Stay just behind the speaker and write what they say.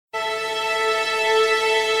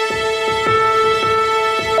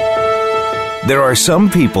There are some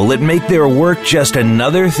people that make their work just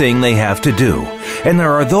another thing they have to do, and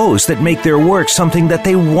there are those that make their work something that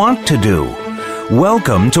they want to do.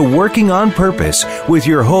 Welcome to Working on Purpose with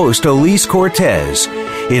your host, Elise Cortez.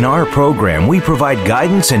 In our program, we provide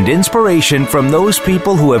guidance and inspiration from those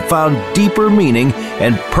people who have found deeper meaning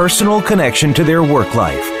and personal connection to their work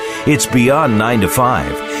life. It's beyond 9 to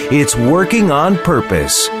 5. It's Working on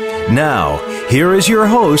Purpose. Now, here is your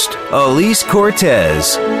host, Elise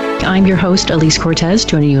Cortez. I'm your host, Elise Cortez,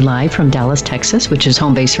 joining you live from Dallas, Texas, which is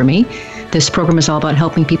home base for me. This program is all about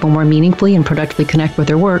helping people more meaningfully and productively connect with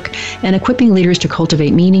their work and equipping leaders to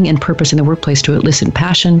cultivate meaning and purpose in the workplace to elicit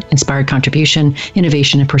passion, inspired contribution,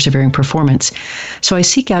 innovation, and persevering performance. So I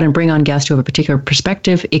seek out and bring on guests who have a particular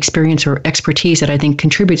perspective, experience, or expertise that I think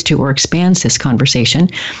contributes to or expands this conversation.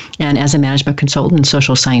 And as a management consultant and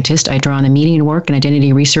social scientist, I draw on the meaning work and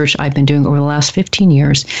identity research I've been doing over the last 15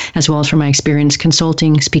 years, as well as from my experience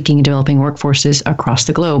consulting, speaking, and developing workforces across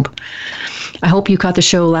the globe. I hope you caught the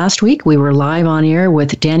show last week. We were live on air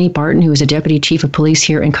with Danny Barton, who is a deputy chief of police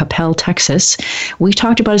here in Coppell, Texas. We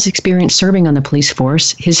talked about his experience serving on the police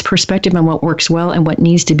force, his perspective on what works well and what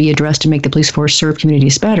needs to be addressed to make the police force serve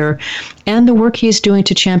communities better, and the work he is doing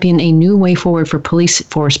to champion a new way forward for police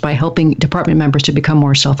force by helping department members to become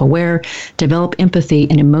more self-aware, develop empathy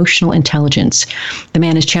and emotional intelligence. The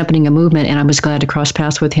man is championing a movement, and I was glad to cross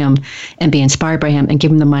paths with him and be inspired by him and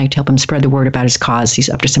give him the mic to help him spread the word about his cause. He's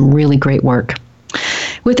up to some really great work.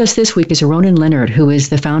 With us this week is Ronan Leonard, who is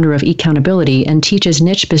the founder of eCountability and teaches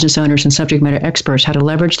niche business owners and subject matter experts how to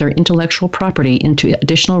leverage their intellectual property into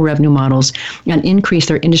additional revenue models and increase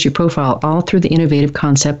their industry profile, all through the innovative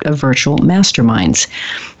concept of virtual masterminds.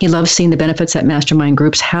 He loves seeing the benefits that mastermind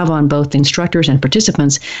groups have on both instructors and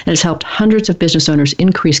participants, and has helped hundreds of business owners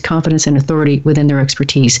increase confidence and authority within their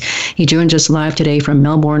expertise. He joins us live today from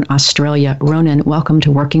Melbourne, Australia. Ronan, welcome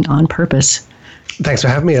to Working on Purpose. Thanks for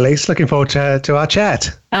having me, Elise. Looking forward to our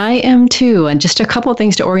chat. I am too. And just a couple of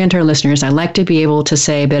things to orient our listeners. I like to be able to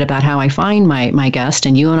say a bit about how I find my guest.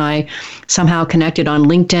 And you and I somehow connected on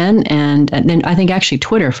LinkedIn and then I think actually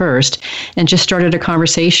Twitter first, and just started a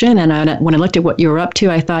conversation. And when I looked at what you were up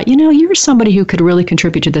to, I thought, you're somebody who could really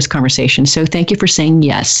contribute to this conversation. So thank you for saying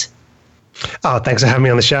yes. Oh, thanks for having me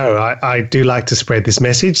on the show. I do like to spread this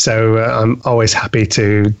message, so I'm always happy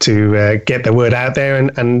to get the word out there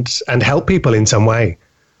and help people in some way.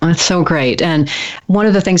 That's so great. And one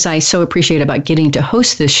of the things I so appreciate about getting to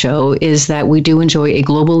host this show is that we do enjoy a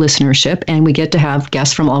global listenership, and we get to have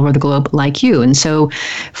guests from all over the globe like you. And so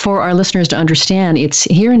for our listeners to understand, it's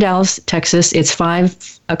here in Dallas, Texas. It's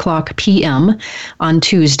 5:00 p.m. on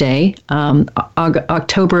Tuesday,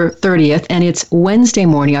 October 30th, and it's Wednesday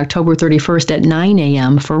morning, October 31st at 9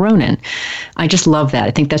 a.m. for Ronan. I just love that.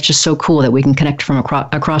 I think that's just so cool that we can connect from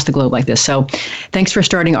across the globe like this. So thanks for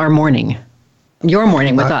starting our morning. Your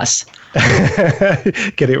morning with us.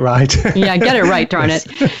 Get it right. Yeah, get it right, darn it.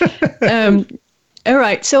 All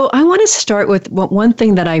right. So I want to start with one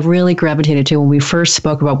thing that I really gravitated to when we first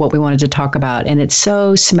spoke about what we wanted to talk about, and it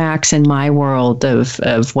so smacks in my world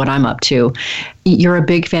of what I'm up to. You're a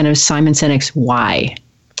big fan of Simon Sinek's Why.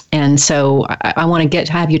 And so I want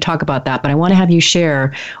to have you talk about that, but I want to have you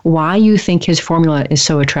share why you think his formula is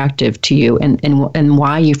so attractive to you and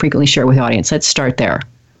why you frequently share it with the audience. Let's start there.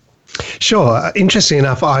 Sure. Interesting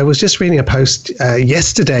enough, I was just reading a post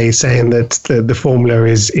yesterday saying that the formula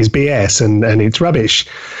is BS and it's rubbish.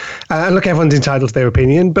 Look, everyone's entitled to their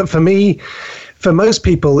opinion. But for me, for most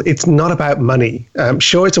people, it's not about money.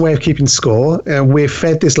 Sure, it's a way of keeping score. We're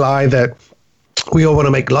fed this lie that we all want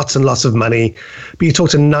to make lots and lots of money. But you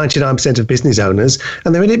talk to 99% of business owners,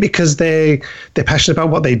 and they're in it because they're passionate about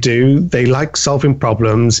what they do. They like solving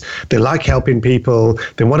problems. They like helping people.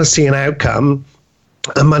 They want to see an outcome.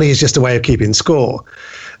 And money is just a way of keeping score.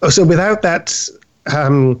 So without that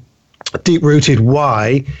deep-rooted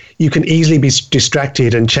why, you can easily be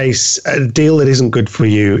distracted and chase a deal that isn't good for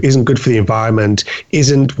you, isn't good for the environment,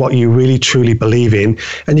 isn't what you really truly believe in,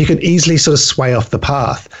 and you can easily sort of sway off the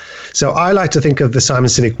path. So I like to think of the Simon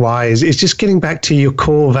Sinek why is just getting back to your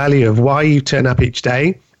core value of why you turn up each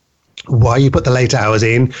day, why you put the late hours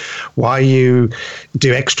in, why you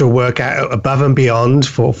do extra work out above and beyond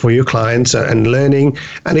for your clients and learning.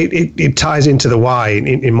 And it ties into the why,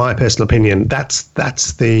 in my personal opinion. That's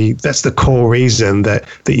the core reason that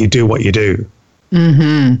you do what you do.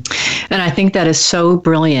 Mm-hmm. And I think that is so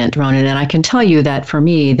brilliant, Ronan. And I can tell you that for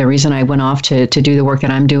me, the reason I went off to do the work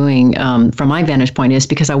that I'm doing from my vantage point is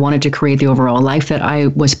because I wanted to create the overall life that I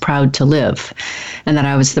was proud to live, and that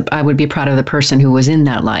I would be proud of the person who was in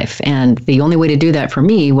that life. And the only way to do that for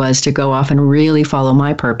me was to go off and really follow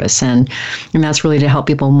my purpose. And that's really to help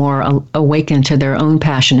people more awaken to their own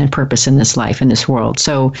passion and purpose in this life, in this world.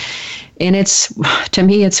 So, and to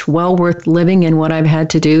me, it's well worth living in what I've had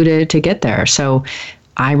to do to get there. So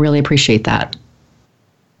I really appreciate that.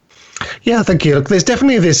 Yeah, thank you. Look, there's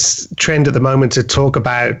definitely this trend at the moment to talk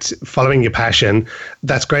about following your passion.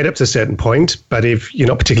 That's great up to a certain point, but if you're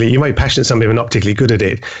not particularly, you might be passionate something but not particularly good at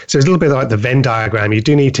it. So it's a little bit like the Venn diagram. You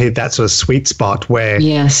do need to hit that sort of sweet spot where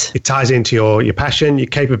it ties into your passion, your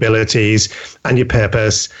capabilities, and your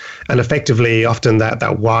purpose. And effectively, often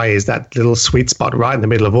that why is that little sweet spot right in the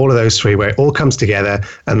middle of all of those three where it all comes together,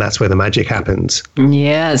 and that's where the magic happens.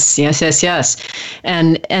 Yes.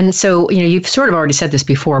 And so, you've sort of already said this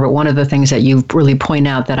before, but one of the things that you really point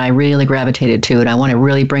out that I really gravitated to, and I want to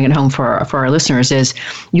really bring it home for our listeners, is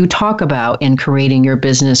you talk about in creating your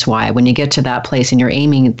business why, when you get to that place and you're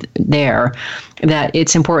aiming there, that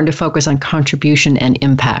it's important to focus on contribution and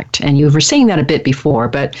impact. And you were saying that a bit before,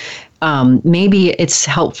 but maybe it's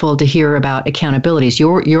helpful to hear about accountabilities,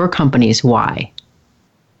 your company's why.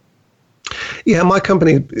 Yeah, my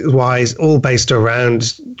company why is all based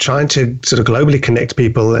around trying to sort of globally connect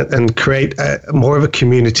people and create more of a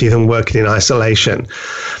community than working in isolation.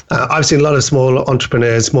 I've seen a lot of small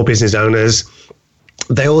entrepreneurs, small business owners.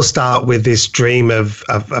 They all start with this dream of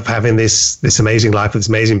having this amazing life, this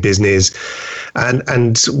amazing business,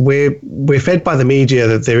 and we're fed by the media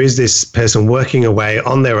that there is this person working away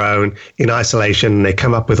on their own in isolation, and they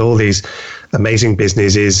come up with all these amazing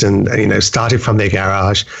businesses and started from their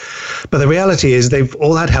garage. But the reality is they've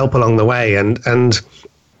all had help along the way, and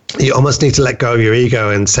you almost need to let go of your ego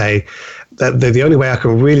and say that the only way I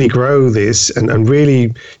can really grow this and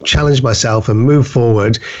really challenge myself and move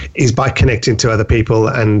forward is by connecting to other people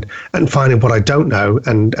and finding what I don't know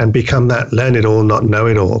and become that learn it all, not know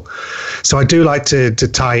it all. So I do like to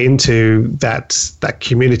tie into that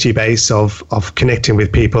community base of connecting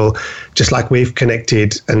with people, just like we've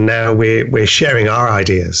connected, and now we're sharing our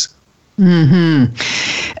ideas. Mm-hmm.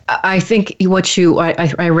 I think what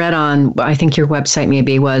I read on, I think your website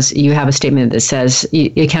maybe was, you have a statement that says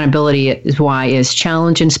accountability is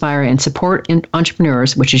challenge, inspire, and support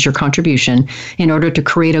entrepreneurs, which is your contribution, in order to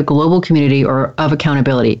create a global community of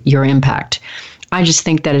accountability, your impact. I just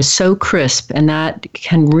think that is so crisp, and that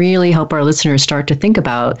can really help our listeners start to think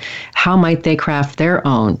about how might they craft their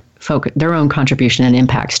own contribution and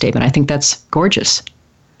impact statement. I think that's gorgeous.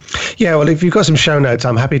 Yeah, well, if you've got some show notes,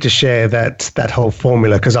 I'm happy to share that whole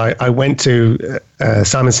formula, because I went to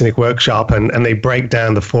Simon Sinek workshop and they break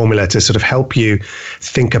down the formula to sort of help you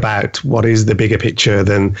think about what is the bigger picture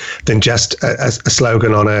than just a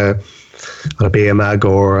slogan on a beer mug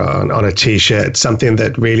or on a T-shirt, something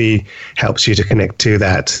that really helps you to connect to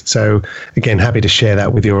that. So again, happy to share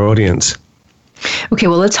that with your audience. Okay,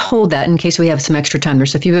 well, let's hold that in case we have some extra time.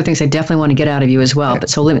 There's a few other things I definitely want to get out of you as well. But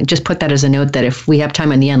so let me just put that as a note that if we have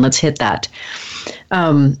time in the end, let's hit that.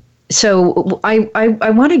 So I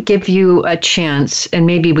want to give you a chance, and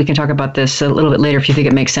maybe we can talk about this a little bit later if you think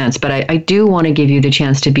it makes sense, but I do want to give you the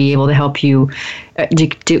chance to be able to help you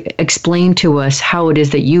to explain to us how it is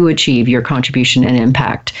that you achieve your contribution and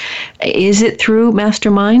impact. Is it through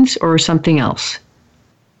masterminds or something else?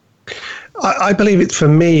 I believe for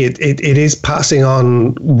me, it is passing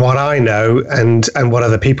on what I know and what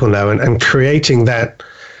other people know, and creating that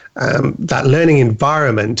learning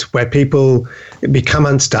environment where people become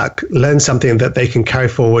unstuck, learn something that they can carry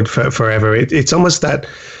forward forever. It's almost that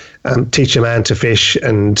teach a man to fish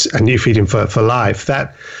and you feed him for life.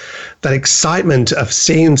 That excitement of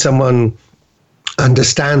seeing someone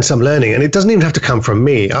understand some learning, and it doesn't even have to come from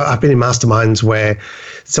me. I've been in masterminds where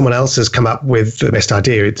someone else has come up with the best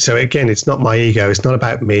idea. So again, it's not my ego. It's not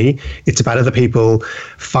about me. It's about other people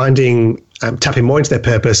finding, tapping more into their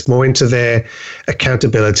purpose, more into their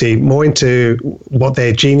accountability, more into what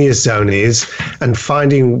their genius zone is, and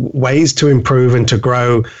finding ways to improve and to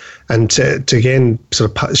grow, and to again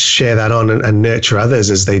sort of share that on and nurture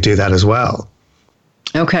others as they do that as well.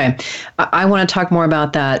 Okay. I want to talk more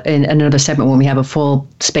about that in another segment when we have a full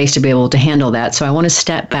space to be able to handle that. So I want to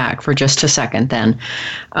step back for just a second then.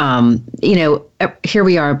 Here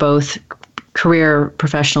we are both career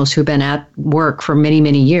professionals who've been at work for many,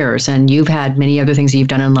 many years, and you've had many other things that you've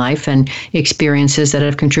done in life and experiences that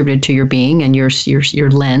have contributed to your being and your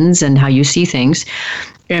lens and how you see things.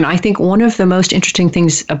 And I think one of the most interesting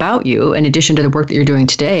things about you, in addition to the work that you're doing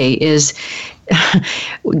today, is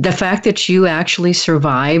the fact that you actually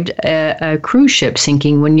survived a cruise ship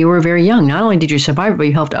sinking when you were very young. Not only did you survive, but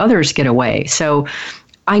you helped others get away. So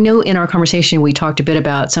I know in our conversation we talked a bit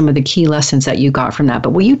about some of the key lessons that you got from that,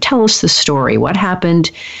 but will you tell us the story? What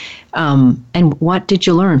happened, and what did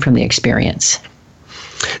you learn from the experience?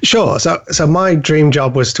 Sure. So my dream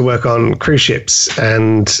job was to work on cruise ships,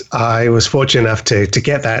 and I was fortunate enough to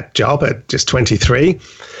get that job at just 23.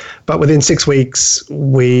 But within 6 weeks,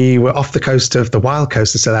 we were off the coast of the wild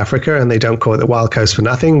coast of South Africa, and they don't call it the wild coast for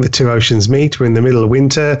nothing. The two oceans meet. We're in the middle of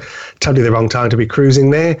winter, totally the wrong time to be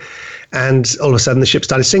cruising there. And all of a sudden, the ship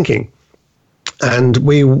started sinking. And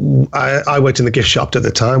I worked in the gift shop at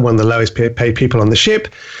the time, one of the lowest paid people on the ship.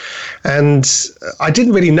 And I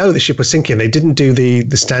didn't really know the ship was sinking. They didn't do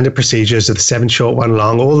the standard procedures of the 7 short, 1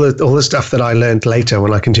 long, all the stuff that I learned later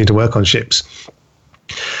when I continued to work on ships.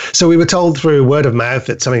 So we were told through word of mouth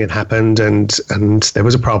that something had happened and there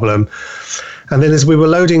was a problem. And then as we were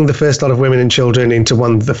loading the first lot of women and children into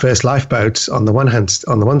the first lifeboats on the one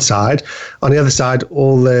side, on the other side,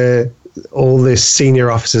 all the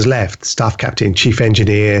senior officers left, staff captain, chief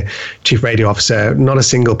engineer, chief radio officer, not a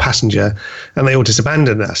single passenger, and they all just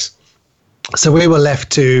abandoned us. So we were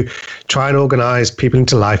left to try and organize people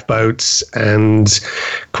into lifeboats and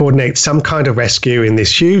coordinate some kind of rescue in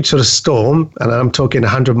this huge sort of storm. And I'm talking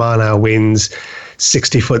 100-mile-an-hour winds,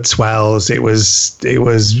 60-foot swells. It was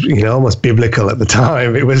almost biblical at the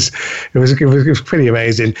time. It was pretty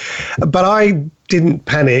amazing. But I didn't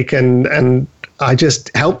panic, and I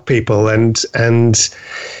just helped people, and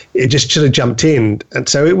it just should have jumped in. And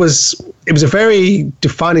so it was a very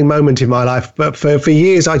defining moment in my life. But for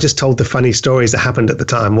years, I just told the funny stories that happened at the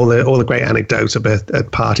time, all the great anecdotes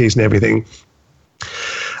at parties and everything.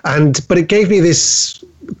 But it gave me this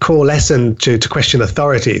core lesson to question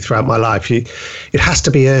authority throughout my life. It has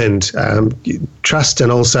to be earned. Trust,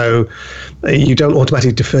 and also you don't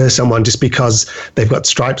automatically defer someone just because they've got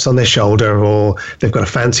stripes on their shoulder or they've got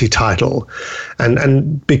a fancy title.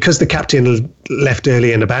 And because the captain left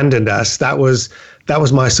early and abandoned us, that was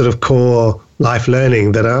my sort of core life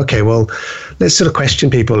learning, that, okay, well, let's sort of question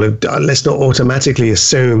people. Let's not automatically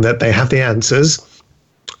assume that they have the answers,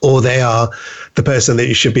 or they are the person that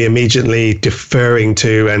you should be immediately deferring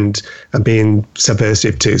to and being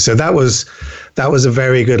subversive to. So that was a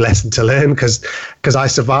very good lesson to learn, because I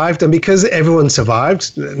survived, and because everyone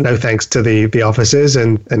survived, no thanks to the officers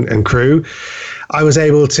and crew, I was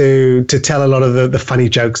able to tell a lot of the funny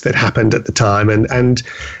jokes that happened at the time. And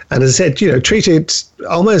as I said, treat it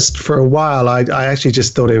almost for a while. I actually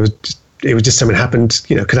just thought it was just something that happened,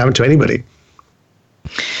 could happen to anybody.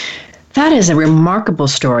 That is a remarkable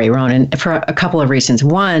story, Ronan, for a couple of reasons.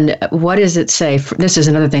 One, what does it say? This is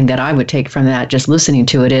another thing that I would take from that, just listening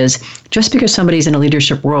to it, is just because somebody's in a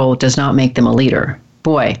leadership role does not make them a leader.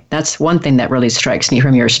 Boy, that's one thing that really strikes me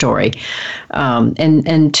from your story.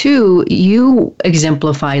 And two, you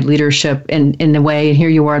exemplified leadership in a way, and here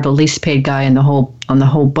you are, the least paid guy on the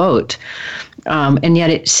whole boat. And yet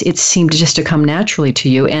it seemed just to come naturally to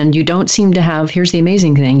you. And you don't seem to have, here's the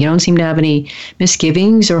amazing thing, you don't seem to have any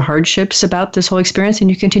misgivings or hardships about this whole experience, and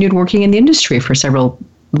you continued working in the industry for several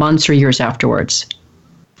months or years afterwards.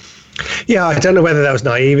 Yeah, I don't know whether that was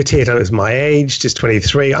naivety. I don't know, it was my age, just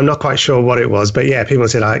 23. I'm not quite sure what it was. But yeah, people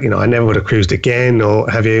said, I never would have cruised again, or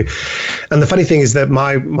have you. And the funny thing is that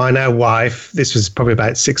my now wife, this was probably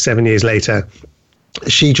about 6-7 years later,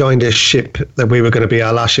 she joined a ship that we were going to be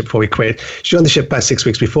our last ship before we quit. She joined the ship about 6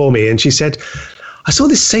 weeks before me, and she said, I saw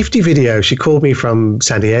this safety video. She called me from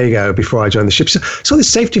San Diego before I joined the ship. She said, I saw this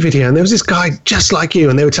safety video, and there was this guy just like you,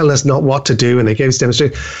 and they were telling us not what to do, and they gave us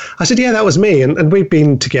demonstration. I said, yeah, that was me. And we've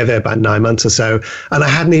been together about 9 months or so, and I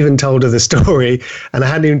hadn't even told her the story, and I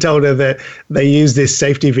hadn't even told her that they used this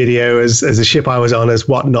safety video as a ship I was on as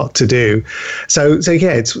what not to do. So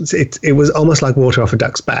yeah, it was almost like water off a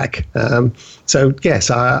duck's back. So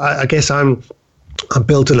yes, I guess I'm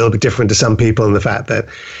built a little bit different to some people in the fact that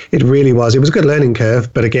it was a good learning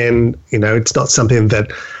curve. But again, it's not something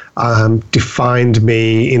that defined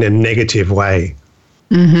me in a negative way.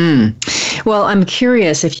 Mm-hmm. Well, I'm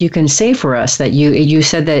curious if you can say for us that you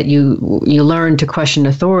said that you learned to question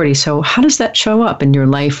authority. So how does that show up in your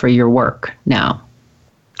life or your work now?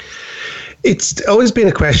 It's always been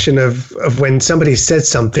a question of when somebody says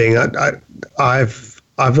something.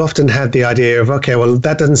 I've often had the idea of, okay, well,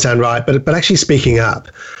 that doesn't sound right, but actually speaking up.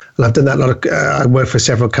 And I've done that a lot of, I worked for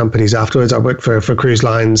several companies afterwards. I worked for cruise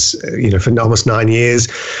lines, for almost 9 years.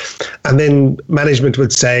 And then management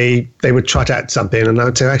would say, they would trot out something and I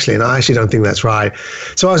would say, actually, and I actually don't think that's right.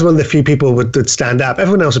 So I was one of the few people would stand up.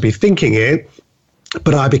 Everyone else would be thinking it,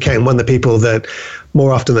 but I became one of the people that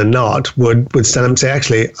more often than not would stand up and say,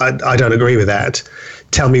 actually, I don't agree with that.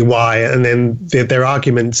 Tell me why. And then their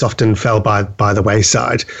arguments often fell by the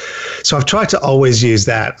wayside. So I've tried to always use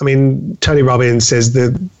that. I mean, Tony Robbins says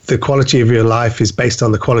the quality of your life is based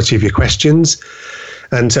on the quality of your questions.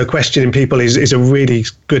 And so questioning people is a really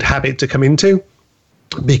good habit to come into,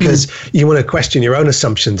 because you want to question your own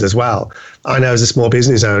assumptions as well. I know as a small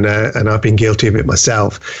business owner, and I've been guilty of it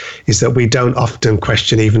myself, is that we don't often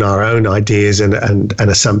question even our own ideas and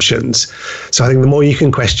assumptions. So I think the more you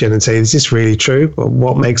can question and say, is this really true? Or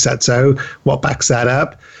what makes that so? What backs that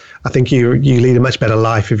up? I think you lead a much better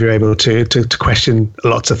life if you're able to question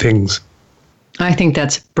lots of things. I think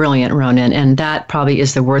that's brilliant, Ronan, and that probably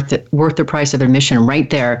is worth the price of admission right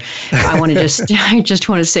there. I just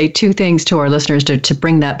want to say two things to our listeners to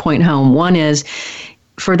bring that point home. One is,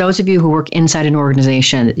 for those of you who work inside an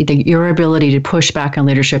organization, your ability to push back on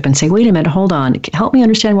leadership and say, wait a minute, hold on, help me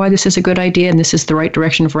understand why this is a good idea and this is the right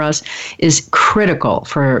direction for us, is critical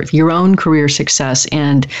for your own career success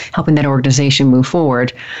and helping that organization move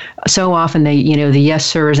forward. So often the yes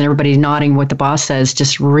sirs and everybody nodding what the boss says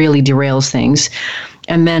just really derails things.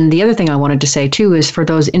 And then the other thing I wanted to say, too, is for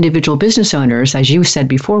those individual business owners, as you said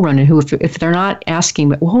before, Ronan, who if they're not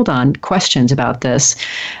asking, questions about this,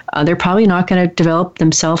 they're probably not going to develop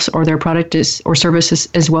themselves or their product or services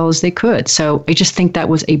as well as they could. So I just think that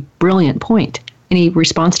was a brilliant point. Any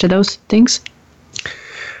response to those things?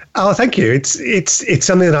 Oh, thank you. It's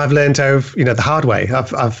something that I've learned the hard way.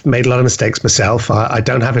 I've made a lot of mistakes myself. I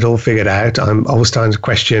don't have it all figured out. I'm always trying to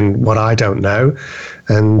question what I don't know.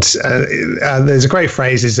 And there's a great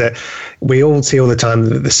phrase is that we all see all the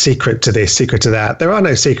time the secret to this, secret to that. There are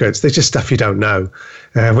no secrets. There's just stuff you don't know.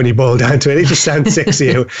 When you boil down to it, it just sounds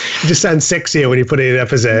sexier. It just sounds sexier when you put it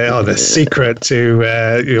up as the secret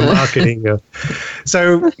to your marketing.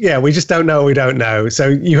 So yeah, we just don't know what we don't know. So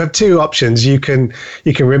you have two options. You can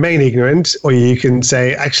remain ignorant, or you can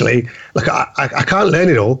say, actually, look, I can't learn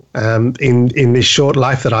it all in this short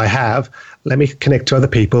life that I have. Let me connect to other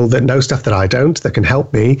people that know stuff that I don't, that can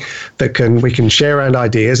help me, we can share around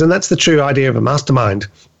ideas. And that's the true idea of a mastermind.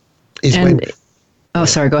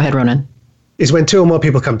 Sorry, go ahead, Ronan. Is when two or more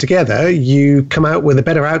people come together, you come out with a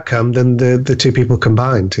better outcome than the two people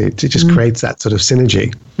combined. It just creates that sort of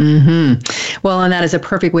synergy. Mm-hmm. Well, and that is a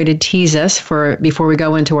perfect way to tease us before we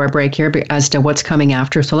go into our break here as to what's coming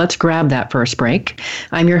after. So let's grab that first break.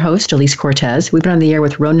 I'm your host, Elise Cortez. We've been on the air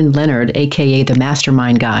with Ronan Leonard, a.k.a. the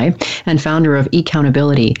Mastermind Guy, and founder of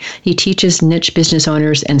eCountability. He teaches niche business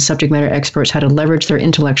owners and subject matter experts how to leverage their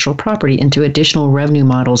intellectual property into additional revenue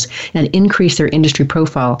models and increase their industry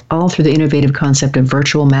profile, all through the innovative concept of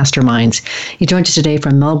virtual masterminds. He joins us today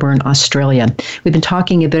from Melbourne, Australia. We've been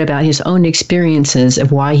talking a bit about his own experiences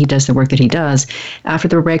of why he does the work that he does. After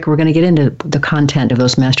the break, we're going to get into the content of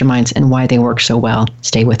those masterminds and why they work so well.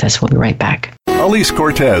 Stay with us. We'll be right back. Elise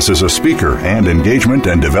Cortez is a speaker and engagement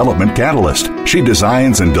and development catalyst. She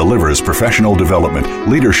designs and delivers professional development,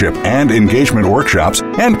 leadership, and engagement workshops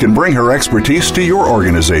and can bring her expertise to your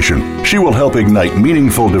organization. She will help ignite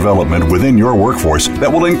meaningful development within your workforce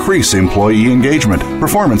that will increase employee engagement,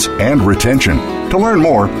 performance, and retention. To learn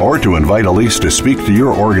more or to invite Elise to speak to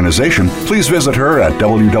your organization, please visit her at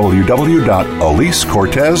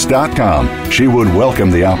www.elisecortez.com. She would welcome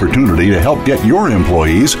the opportunity to help get your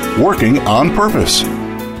employees working on purpose.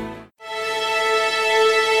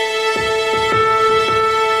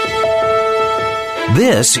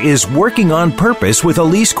 This is Working on Purpose with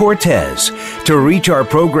Elise Cortez. To reach our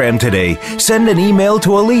program today, send an email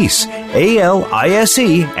to Elise,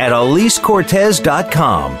 ALISE, at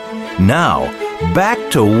elisecortez.com. Now, back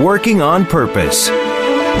to Working on Purpose.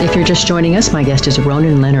 If you're just joining us, my guest is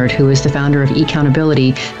Ronan Leonard, who is the founder of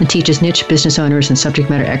eCountability and teaches niche business owners and subject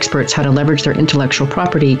matter experts how to leverage their intellectual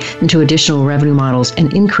property into additional revenue models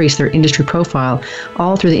and increase their industry profile,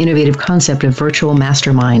 all through the innovative concept of virtual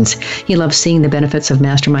masterminds. He loves seeing the benefits of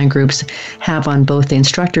mastermind groups have on both the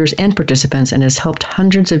instructors and participants and has helped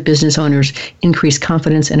hundreds of business owners increase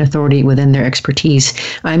confidence and authority within their expertise.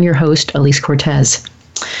 I'm your host, Elise Cortez.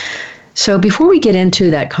 So before we get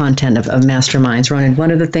into that content of masterminds, Ronan,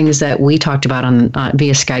 one of the things that we talked about on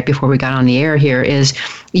via Skype before we got on the air here is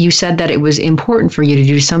you said that it was important for you to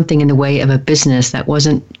do something in the way of a business that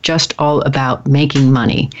wasn't just all about making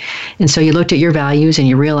money. And so you looked at your values and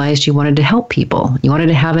you realized you wanted to help people. You wanted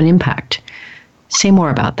to have an impact. Say more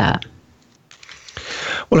about that.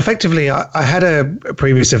 Well, effectively, I had a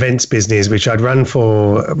previous events business, which I'd run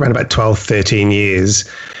for around about 12, 13 years.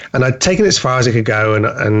 And I'd taken it as far as I could go,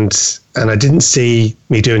 and I didn't see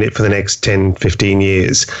me doing it for the next 10, 15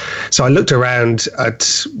 years. So I looked around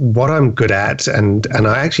at what I'm good at, and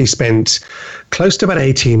I actually spent close to about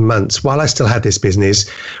 18 months while I still had this business,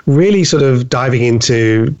 really sort of diving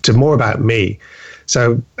into more about me.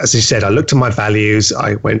 So, as you said, I looked at my values.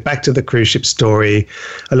 I went back to the cruise ship story.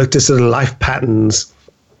 I looked at sort of life patterns,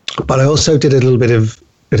 but I also did a little bit of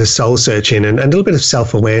soul searching and a little bit of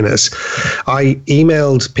self-awareness. I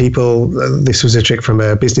emailed people. This was a trick from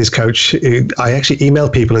a business coach. I actually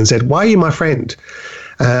emailed people and said, "Why are you my friend?"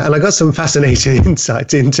 And I got some fascinating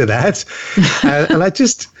insights into that. And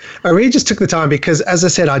I really just took the time because, as I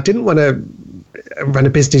said, I didn't want to run a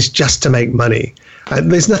business just to make money.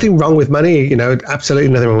 There's nothing wrong with money, absolutely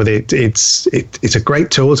nothing wrong with it. It's a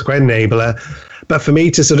great tool, it's a great enabler. But for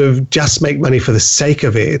me to sort of just make money for the sake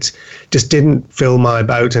of it just didn't fill my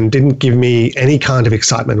boat and didn't give me any kind of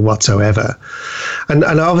excitement whatsoever. And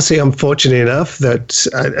obviously I'm fortunate enough that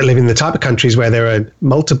I live in the type of countries where there are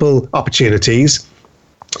multiple opportunities.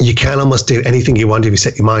 You can almost do anything you want if you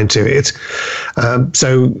set your mind to it.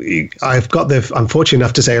 So I'm fortunate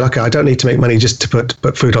enough to say, look, I don't need to make money just to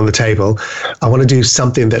put food on the table. I want to do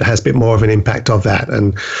something that has a bit more of an impact of that.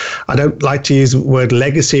 And I don't like to use the word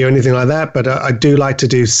legacy or anything like that, but I do like to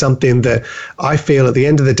do something that I feel at the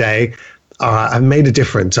end of the day, I've made a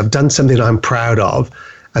difference. I've done something I'm proud of,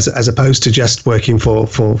 as opposed to just working for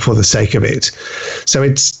the sake of it.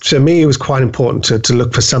 So for me, it was quite important to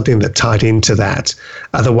look for something that tied into that.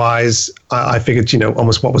 Otherwise, I figured,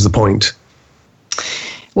 almost what was the point?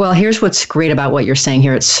 Well, here's what's great about what you're saying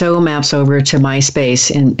here. It so maps over to my space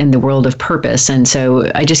in the world of purpose. And so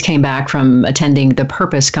I just came back from attending the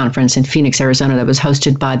Purpose Conference in Phoenix, Arizona, that was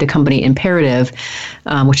hosted by the company Imperative,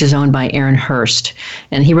 which is owned by Aaron Hurst.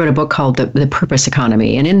 And he wrote a book called The Purpose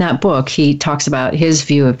Economy. And in that book, he talks about his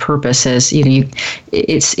view of purpose as,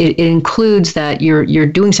 it includes that you're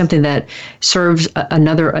doing something that serves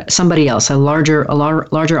somebody else, a larger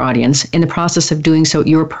audience. In the process of doing so,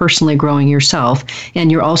 you're personally growing yourself, and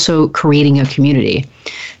you're also creating a community.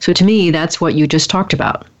 So to me, that's what you just talked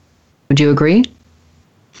about. Would you agree?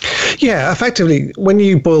 Yeah, effectively, when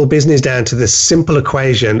you boil business down to this simple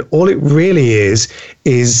equation, all it really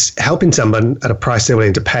is helping someone at a price they're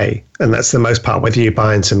willing to pay. And that's the most part, whether you're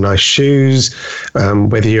buying some nice shoes,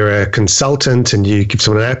 whether you're a consultant and you give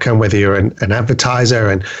someone an outcome, whether you're an advertiser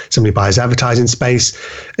and somebody buys advertising space.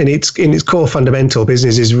 And in its core fundamental,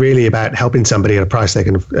 business is really about helping somebody at a price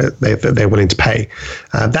they're willing to pay.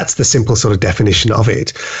 That's the simple sort of definition of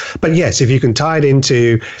it. But yes, if you can tie it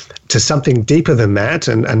into something deeper than that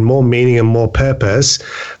and more meaning and more purpose,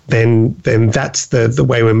 then that's the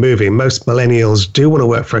way we're moving. Most millennials do want to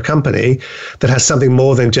work for a company that has something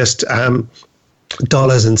more than just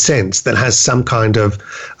dollars and cents, that has some kind of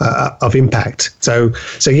impact. So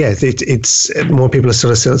yeah, it's more people are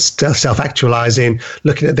sort of self-actualizing,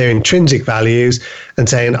 looking at their intrinsic values and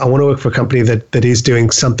saying, I want to work for a company that is doing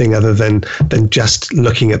something other than just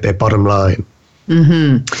looking at their bottom line.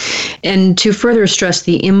 Mm-hmm. And to further stress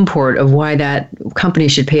the import of why that company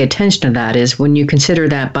should pay attention to that is when you consider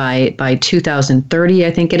that by 2030,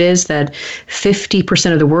 I think it is, that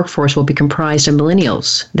 50% of the workforce will be comprised of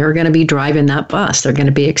millennials. They're going to be driving that bus. They're going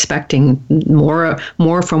to be expecting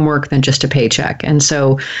more from work than just a paycheck. And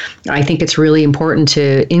so I think it's really important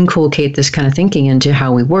to inculcate this kind of thinking into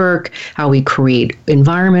how we work, how we create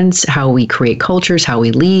environments, how we create cultures, how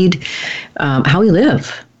we lead, how we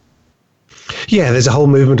live. Yeah, there's a whole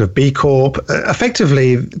movement of B Corp.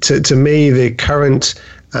 Effectively, to me, the current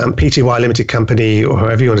PTY Limited Company, or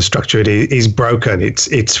however you want to structure it, is broken.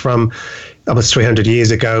 It's from almost 300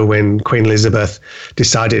 years ago when Queen Elizabeth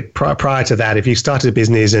decided. Prior to that, if you started a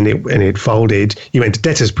business and it folded, you went to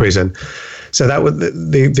debtor's prison. So that was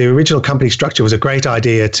the original company structure was a great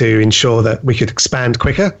idea to ensure that we could expand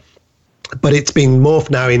quicker. But it's been morphed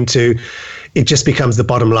now into, it just becomes the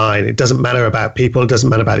bottom line. It doesn't matter about people. It doesn't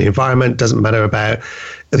matter about the environment. It doesn't matter about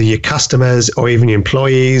your customers or even your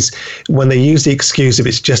employees. When they use the excuse of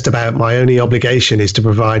it's just about my only obligation is to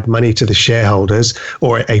provide money to the shareholders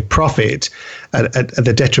or a profit at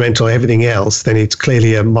the detrimental of everything else, then it's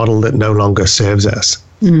clearly a model that no longer serves us.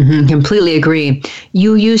 Mm-hmm. Completely agree.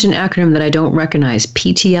 You used an acronym that I don't recognize.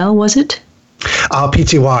 PTL, was it?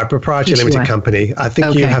 PTY, Proprietary Limited Company. I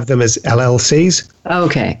think you have them as LLCs.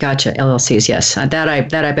 Okay, gotcha. LLCs, yes. That I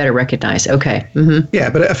better recognize. Okay. Mm-hmm.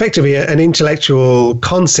 Yeah, but effectively an intellectual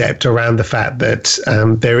concept around the fact that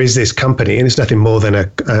there is this company, and it's nothing more than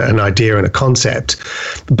an idea and a concept.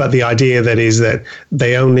 But the idea that is that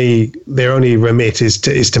their only remit is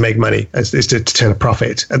to make money, is to turn a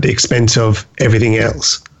profit at the expense of everything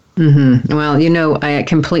else. Mm-hmm. Well, I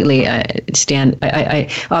completely stand. I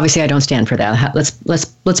obviously I don't stand for that. Let's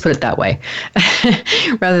put it that way,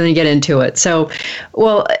 rather than get into it. So,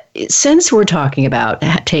 since we're talking about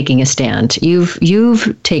taking a stand,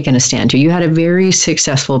 you've taken a stand. You had a very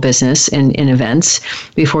successful business in events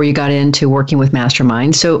before you got into working with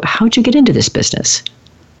Mastermind. So, how'd you get into this business?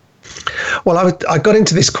 Well, I got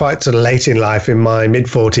into this quite sort of late in life. In my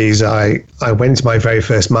mid-40s, I went to my very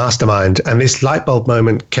first mastermind, and this light bulb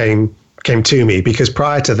moment came to me, because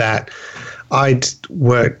prior to that, I'd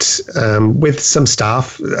worked with some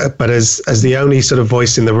staff, but as the only sort of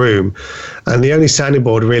voice in the room, and the only sounding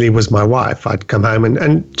board really was my wife. I'd come home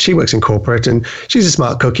and she works in corporate, and she's a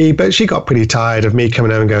smart cookie, but she got pretty tired of me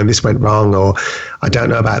coming home and going, this went wrong, or I don't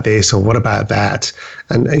know about this, or what about that?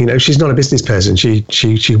 And she's not a business person.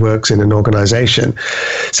 She works in an organization.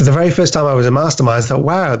 So the very first time I was a mastermind, I thought,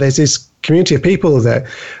 wow, there's this community of people that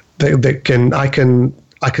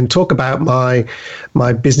I can talk about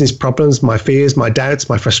my business problems, my fears, my doubts,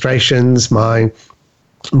 my frustrations, my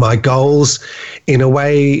goals in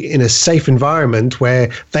a safe environment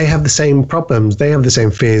where they have the same problems, they have the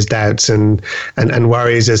same fears, doubts, and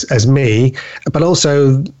worries as me, but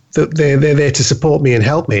also they're there to support me and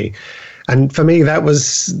help me. And for me, that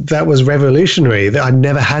was revolutionary. That I'd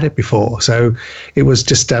never had it before. So it was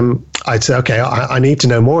just, I'd say, okay, I need to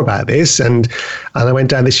know more about this. And I went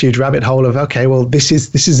down this huge rabbit hole of, okay, well, this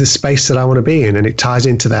is the space that I want to be in. And it ties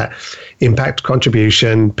into that impact,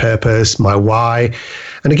 contribution, purpose, my why.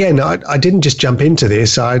 And again, I didn't just jump into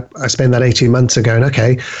this. I spent that 18 months going,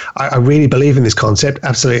 okay, I really believe in this concept.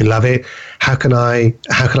 Absolutely love it. How can I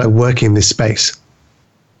work in this space?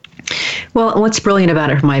 Well, what's brilliant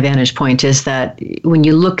about it from my vantage point is that when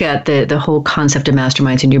you look at the whole concept of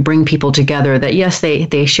masterminds and you bring people together, that yes,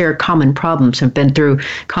 they share common problems, have been through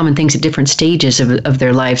common things at different stages of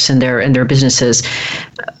their lives and their businesses.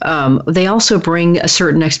 They also bring a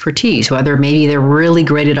certain expertise, whether maybe they're really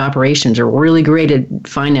great at operations or really great at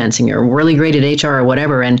financing or really great at HR or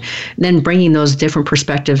whatever, and then bringing those different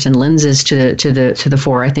perspectives and lenses to the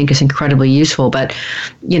fore, I think is incredibly useful. But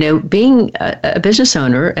being a business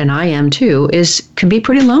owner, and I am too, can be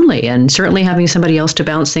pretty lonely, and certainly having somebody else to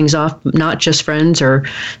bounce things off, not just friends or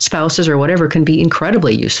spouses or whatever, can be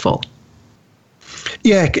incredibly useful.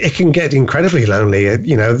 Yeah, it can get incredibly lonely. I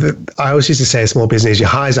always used to say, a small business, your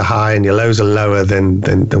highs are high and your lows are lower than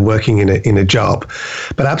working in a job.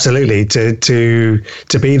 But absolutely, to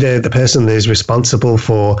be the person that is responsible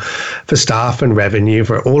for staff and revenue,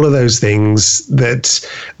 for all of those things, that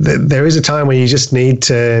there is a time where you just need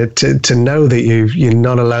to know that you're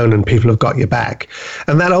not alone and people have got your back.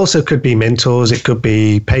 And that also could be mentors, it could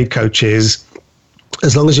be paid coaches.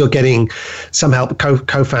 As long as you're getting some help,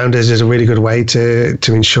 co-founders is a really good way to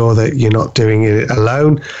ensure that you're not doing it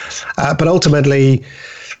alone. But ultimately,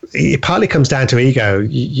 it partly comes down to ego.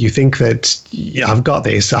 You think that I've got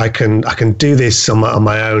this, I can do this on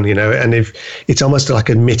my own, and if it's almost like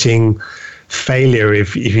admitting failure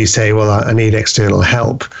if you say, well, I need external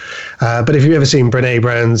help. But if you've ever seen Brené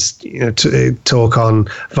Brown's talk on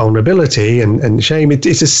vulnerability and shame,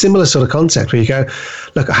 it's a similar sort of concept where you go,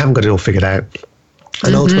 look, I haven't got it all figured out.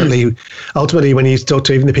 And ultimately, when you talk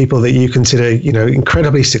to even the people that you consider,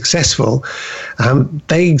 incredibly successful,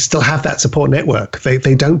 they still have that support network.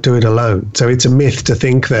 They don't do it alone. So it's a myth to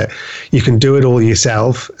think that you can do it all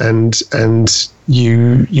yourself and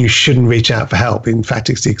you shouldn't reach out for help. In fact,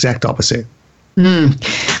 it's the exact opposite.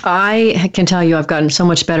 I can tell you I've gotten so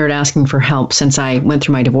much better at asking for help since I went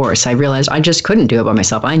through my divorce. I realized I just couldn't do it by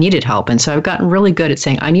myself. I needed help. And so I've gotten really good at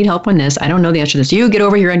saying, I need help on this. I don't know the answer to this. You get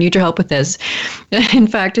over here. I need your help with this. In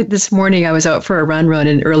fact, this morning I was out for a run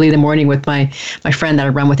early in the morning with my friend that I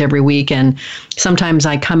run with every week. And sometimes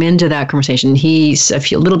I come into that conversation. He's a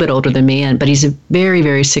little bit older than me, but he's a very,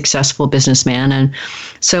 very successful businessman. And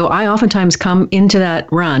so I oftentimes come into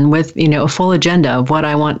that run with, a full agenda of what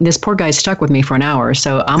I want. This poor guy's stuck with me for an hour,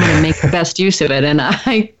 so I'm going to make the best use of it. And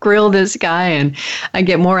I grill this guy and I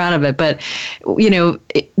get more out of it. But,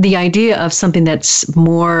 the idea of something that's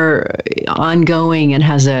more ongoing and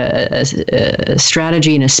has a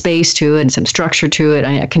strategy and a space to it and some structure to it,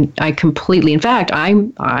 I completely, in fact,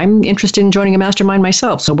 I'm interested in joining a mastermind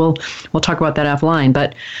myself. So we'll talk about that offline.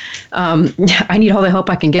 But I need all the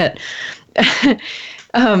help I can get.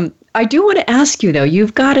 I do want to ask you, though,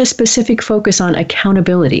 you've got a specific focus on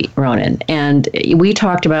accountability, Ronan. And we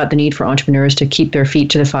talked about the need for entrepreneurs to keep their feet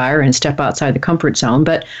to the fire and step outside the comfort zone.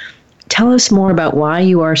 But tell us more about why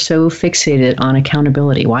you are so fixated on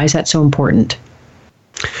accountability. Why is that so important?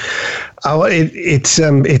 Oh,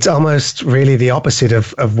 it's almost really the opposite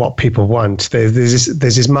of what people want. There's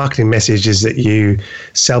this marketing message is that you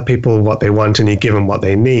sell people what they want and you give them what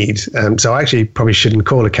they need. So I actually probably shouldn't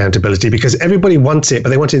call accountability, because everybody wants it, but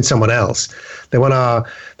they want it in someone else. They want our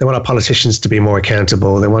politicians to be more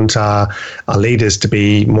accountable. They want our leaders to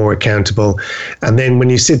be more accountable. And then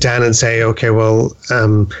when you sit down and say, okay, well,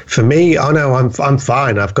 for me, oh no, I'm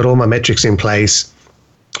fine. I've got all my metrics in place.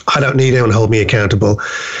 I don't need anyone to hold me accountable.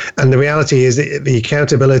 And the reality is that the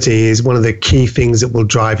accountability is one of the key things that will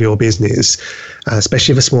drive your business,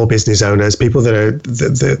 especially for small business owners, people that are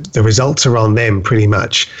the results are on them pretty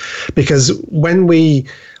much. Because when we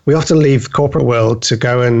often leave the corporate world to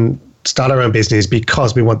go and start our own business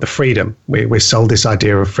because we want the freedom. We're sold this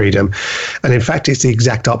idea of freedom. And in fact, it's the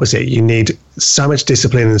exact opposite. You need so much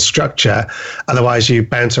discipline and structure. Otherwise, you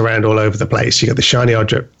bounce around all over the place. You got the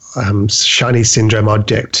shiny syndrome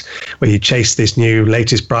object, where you chase this new,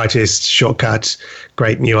 latest, brightest shortcut,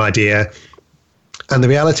 great new idea. And the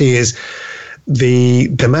reality is,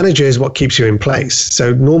 the manager is what keeps you in place.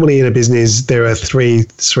 So normally in a business, there are three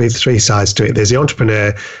sides to it. There's the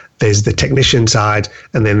entrepreneur, there's the technician side,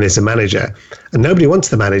 and then there's the manager. And nobody wants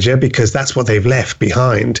the manager because that's what they've left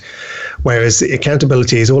behind. Whereas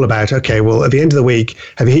accountability is all about, okay, well, at the end of the week,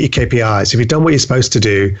 have you hit your KPIs? Have you done what you're supposed to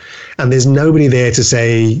do? And there's nobody there to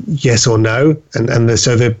say yes or no.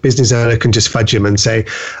 So the business owner can just fudge them and say,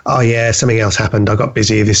 oh yeah, something else happened. I got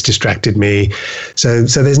busy. This distracted me. So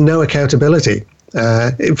there's no accountability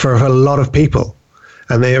for a lot of people.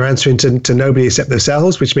 And they are answering to nobody except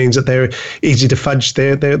themselves, which means that they're easy to fudge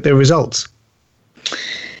their results.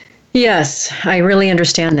 Yes, I really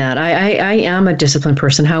understand that. I am a disciplined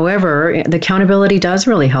person. However, the accountability does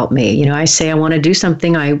really help me. You know, I say I want to do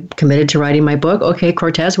something. I committed to writing my book. Okay,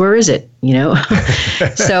 Cortez, where is it? You know,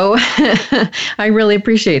 so I really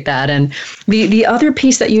appreciate that. And the other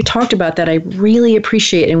piece that you talked about that I really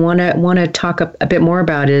appreciate and want to talk a bit more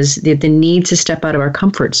about is the need to step out of our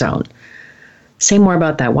comfort zone. Say more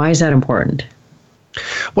about that. Why is that important?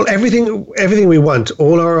 Well, everything we want,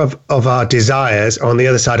 all of our desires are on the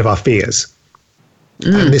other side of our fears.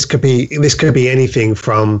 And this could be anything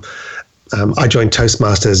from, I joined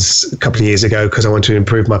Toastmasters a couple of years ago because I wanted to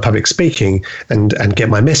improve my public speaking and get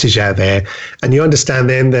my message out there. And you understand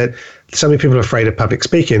then that so many people are afraid of public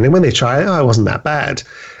speaking. And when they try it, it wasn't that bad.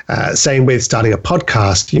 Same with starting a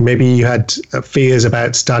podcast. Maybe you had fears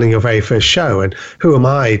about starting your very first show, and who am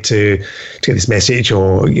I to get this message,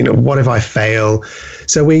 or what if I fail?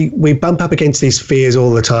 So we bump up against these fears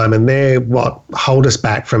all the time, and they're what hold us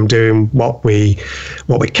back from doing what we're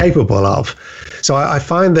capable of. So I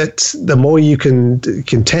find that the more you can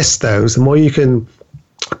test those, the more you can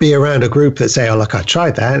be around a group that say, oh, look, I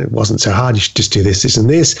tried that. It wasn't so hard. You should just do this, this, and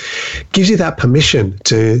this. Gives you that permission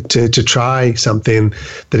to try something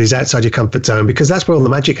that is outside your comfort zone, because that's where all the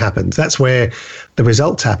magic happens. That's where the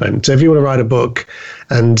results happen. So if you want to write a book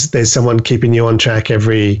and there's someone keeping you on track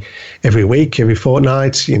every week, every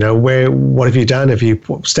fortnight, what have you done?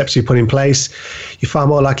 What steps have you put in place? You're far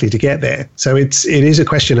more likely to get there. So it is a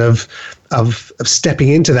question of stepping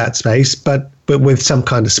into that space, but with some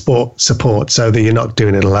kind of support so that you're not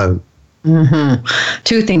doing it alone. Mm-hmm.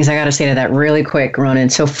 Two things I got to say to that really quick, Ronan.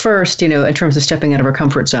 So first, in terms of stepping out of our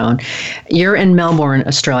comfort zone, you're in Melbourne,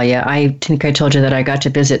 Australia. I think I told you that I got to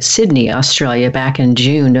visit Sydney, Australia back in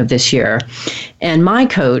June of this year. And my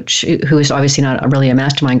coach, who is obviously not really a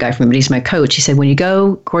mastermind guy for me, but he's my coach, he said, when you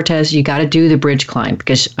go, Cortez, you got to do the bridge climb,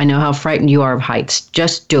 because I know how frightened you are of heights.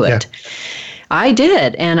 Just do it. Yeah. I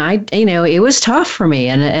did. And it was tough for me.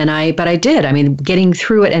 But I did. I mean, getting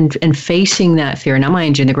through it and facing that fear. Now,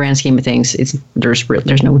 mind you, in the grand scheme of things,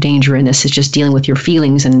 there's no danger in this. It's just dealing with your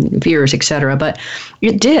feelings and fears, et cetera. But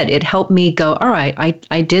it did. It helped me go, all right,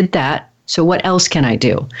 I did that. So what else can I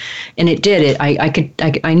do? And it did.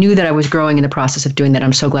 I knew that I was growing in the process of doing that.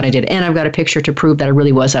 I'm so glad I did. And I've got a picture to prove that I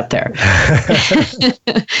really was up there.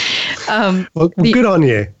 Well, good on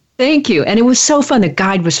you. Thank you. And it was so fun. The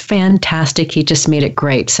guide was fantastic. He just made it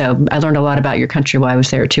great. So I learned a lot about your country while I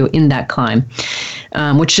was there, too, in that climb,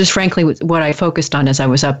 which is frankly what I focused on as I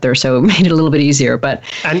was up there. So it made it a little bit easier.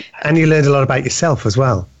 And you learned a lot about yourself as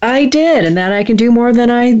well. I did. And that I can do more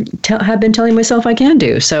than I have been telling myself I can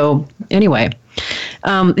do. So anyway.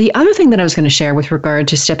 The other thing that I was going to share with regard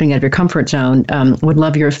to stepping out of your comfort zone, would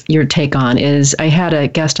love your take on, is I had a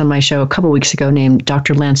guest on my show a couple of weeks ago named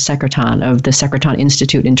Dr. Lance Secretan of the Secretan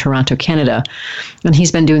Institute in Toronto, Canada. And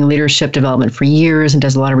he's been doing leadership development for years and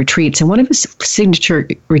does a lot of retreats. And one of his signature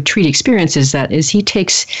retreat experiences is he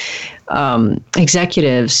takes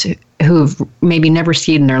executives who've maybe never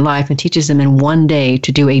skied in their life and teaches them in one day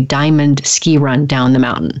to do a diamond ski run down the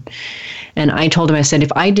mountain. And I told him, I said,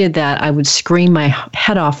 if I did that, I would scream my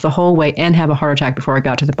head off the whole way and have a heart attack before I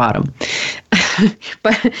got to the bottom.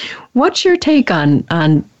 But what's your take on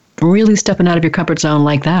really stepping out of your comfort zone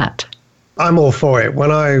like that? I'm all for it.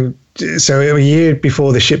 So a year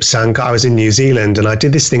before the ship sunk, I was in New Zealand and I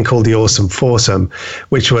did this thing called the Awesome Foursome,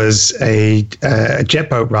 which was a jet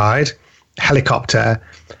boat ride, helicopter,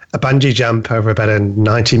 a bungee jump over about a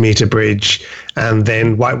 90-meter bridge, and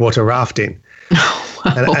then whitewater rafting.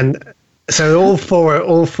 Wow. And so all four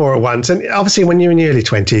at once. And obviously, when you're in your early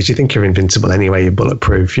 20s, you think you're invincible anyway. You're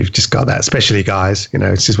bulletproof. You've just got that, especially guys.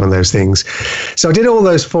 It's just one of those things. So I did all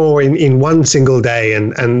those four in one single day,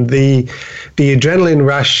 and the adrenaline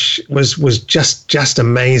rush was just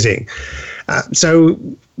amazing. So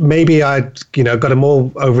maybe I got them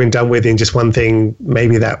all over and done with in just one thing.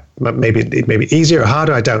 Maybe it may be easier or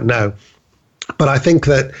harder. I don't know. But I think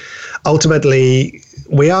that ultimately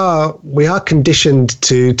we are conditioned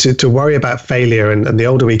to worry about failure, and the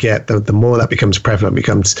older we get, the more that becomes prevalent.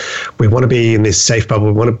 We want to be in this safe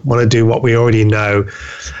bubble. We want to do what we already know,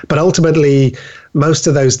 but ultimately, most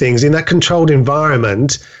of those things in that controlled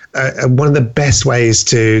environment are one of the best ways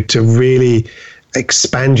to really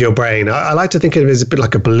expand your brain. I like to think of it as a bit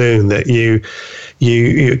like a balloon that you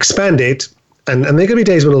expand it, and there are going to be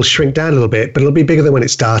days when it'll shrink down a little bit, but it'll be bigger than when it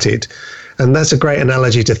started. And that's a great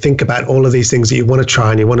analogy to think about all of these things that you want to try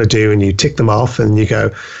and you want to do, and you tick them off and you go,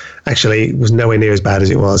 actually, it was nowhere near as bad as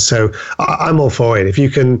it was. So I'm all for it. If you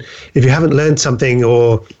haven't learned something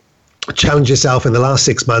or challenge yourself in the last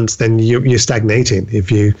 6 months, then you're stagnating.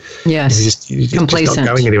 If you're just not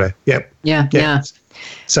going anywhere. Yep. Yeah.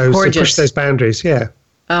 So push those boundaries. Yeah.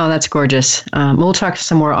 Oh, that's gorgeous. We'll talk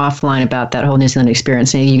some more offline about that whole New Zealand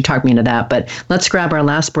experience. And you talked me into that. But let's grab our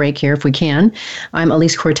last break here if we can. I'm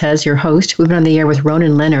Elise Cortez, your host. We've been on the air with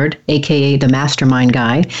Ronan Leonard, a.k.a. the Mastermind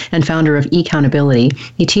Guy, and founder of eCountability.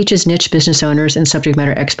 He teaches niche business owners and subject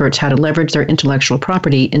matter experts how to leverage their intellectual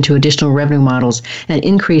property into additional revenue models and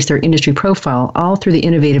increase their industry profile, all through the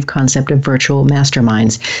innovative concept of virtual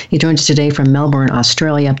masterminds. He joins us today from Melbourne,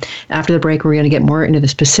 Australia. After the break, we're going to get more into the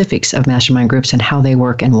specifics of mastermind groups and how they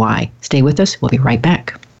work and why. Stay with us. We'll be right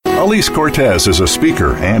back. Elise Cortez is a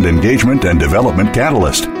speaker and engagement and development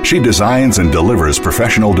catalyst. She designs and delivers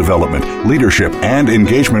professional development, leadership, and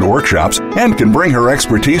engagement workshops and can bring her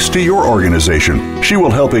expertise to your organization. She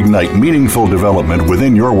will help ignite meaningful development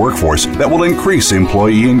within your workforce that will increase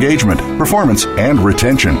employee engagement, performance, and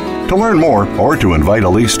retention. To learn more or to invite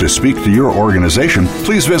Elise to speak to your organization,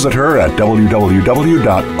 please visit her at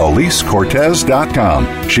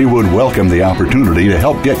www.elisecortez.com. She would welcome the opportunity to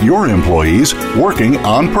help get your employees working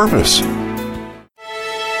on purpose.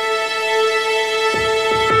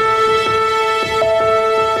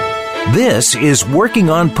 This is Working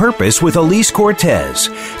on Purpose with Elise Cortez.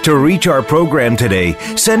 To reach our program today,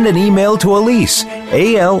 send an email to Elise,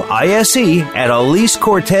 ALISE, at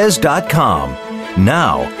elisecortez.com.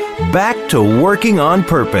 Now, back to Working on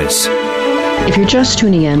Purpose. If you're just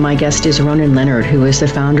tuning in, my guest is Ronan Leonard, who is the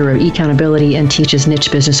founder of eCountability and teaches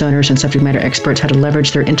niche business owners and subject matter experts how to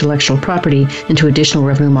leverage their intellectual property into additional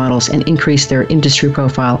revenue models and increase their industry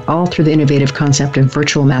profile, all through the innovative concept of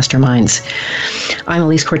virtual masterminds. I'm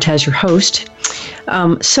Elise Cortez, your host.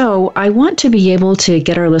 So I want to be able to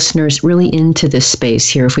get our listeners really into this space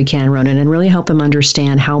here, if we can, Ronan, and really help them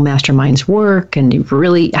understand how masterminds work and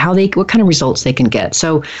really what kind of results they can get.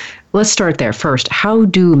 So let's start there first. How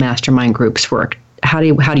do mastermind groups work? How do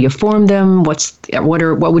you form them? What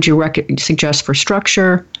would you suggest for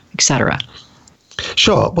structure, etc.?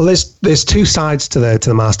 Sure. Well, there's two sides to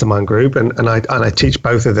the mastermind group, and I teach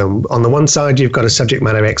both of them. On the one side, you've got a subject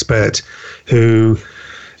matter expert who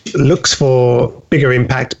looks for bigger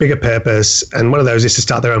impact, bigger purpose, and one of those is to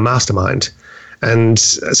start their own mastermind. And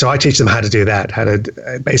so I teach them how to do that, how to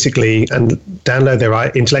basically download their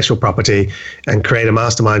intellectual property and create a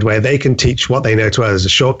mastermind where they can teach what they know to others, a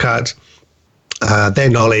shortcut, their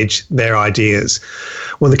knowledge, their ideas.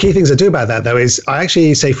 One of the key things I do about that, though, is I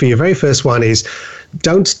actually say for your very first one is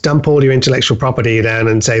don't dump all your intellectual property down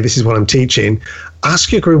and say, this is what I'm teaching.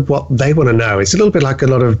 Ask your group what they want to know. It's a little bit like a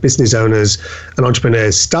lot of business owners and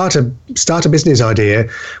entrepreneurs start a business idea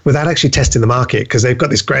without actually testing the market, because they've got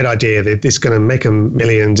this great idea that this is going to make them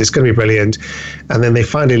millions, it's going to be brilliant. And then they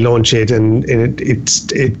finally launch it and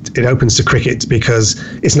it opens to cricket because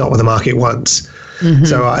it's not what the market wants. Mm-hmm.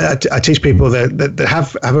 So I teach people that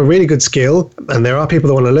have a really good skill, and there are people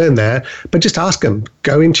that want to learn there, but just ask them,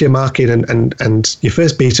 go into your market and your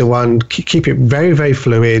first beta one, keep it very, very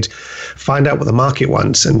fluid, find out what the market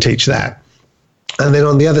wants and teach that. And then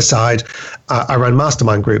on the other side, I run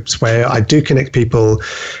mastermind groups where I do connect people,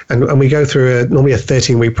 and we go through normally a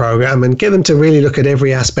 13-week program and get them to really look at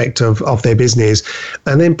every aspect of their business,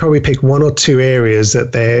 and then probably pick one or two areas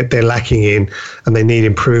that they're lacking in and they need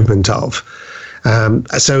improvement of.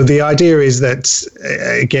 So the idea is that,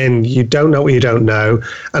 again, you don't know what you don't know,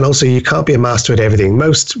 and also you can't be a master at everything.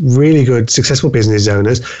 Most really good, successful business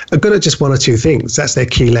owners are good at just one or two things. That's their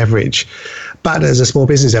key leverage. But as a small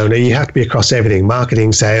business owner, you have to be across everything: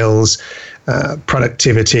 marketing, sales,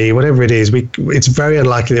 productivity, whatever it is. It's very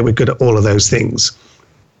unlikely that we're good at all of those things.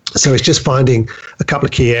 So it's just finding a couple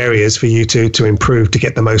of key areas for you to improve to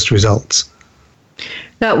get the most results.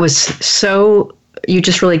 That was so... You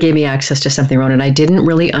just really gave me access to something, Ronan. I didn't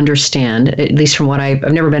really understand, at least from what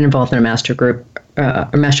I've never been involved in a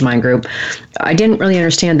mastermind group. I didn't really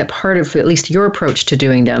understand that part of at least your approach to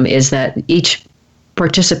doing them is that each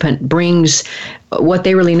participant brings what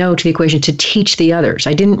they really know to the equation to teach the others.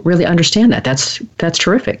 I didn't really understand that. That's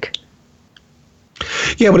terrific.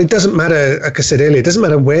 Yeah, well, it doesn't matter, like I said earlier, it doesn't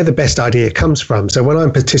matter where the best idea comes from. So when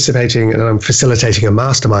I'm participating and I'm facilitating a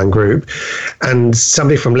mastermind group and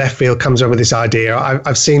somebody from left field comes up with this idea,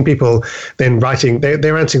 I've seen people then writing,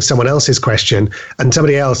 they're answering someone else's question, and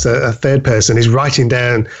somebody else, a third person, is writing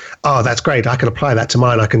down, oh, that's great, I can apply that to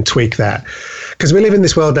mine, I can tweak that. Because we live in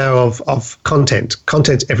this world now of content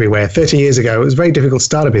everywhere. 30 years ago, it was very difficult to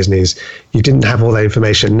start a business. You didn't have all that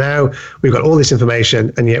information. Now we've got all this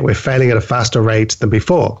information, and yet we're failing at a faster rate than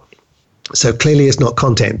before. So clearly it's not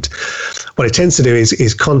content. What it tends to do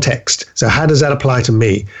is context. So how does that apply to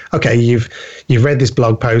me? Okay, you've read this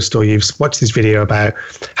blog post or you've watched this video about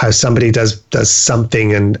how somebody does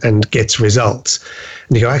something and gets results.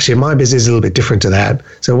 And you go, actually, my business is a little bit different to that.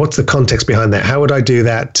 So what's the context behind that? How would I do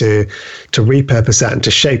that to repurpose that and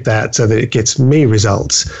to shape that so that it gets me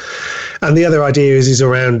results? And the other idea is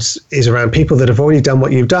around people that have already done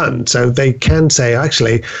what you've done. So they can say,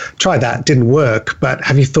 actually, try that, didn't work, but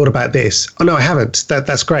have you thought about this? Oh, no, I haven't.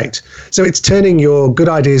 That's great. So it's turning your good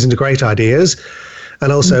ideas into great ideas,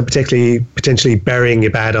 and also potentially burying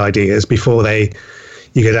your bad ideas before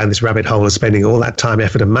you go down this rabbit hole of spending all that time,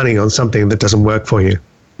 effort, and money on something that doesn't work for you.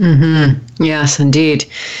 Mm-hmm. Yes, indeed.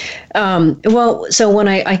 So when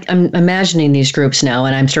I'm imagining these groups now,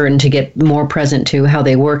 and I'm starting to get more present to how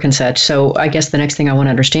they work and such. So I guess the next thing I want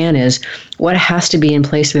to understand is what has to be in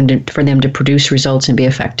place for them to produce results and be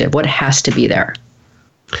effective. What has to be there?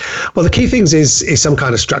 Well, the key things is some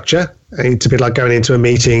kind of structure. It's a bit like going into a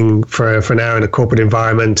meeting for an hour in a corporate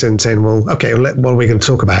environment and saying, well, okay, what are we going to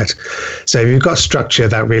talk about? So if you've got structure,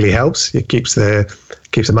 that really helps. It keeps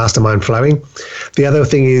the mastermind flowing. The other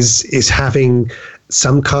thing is having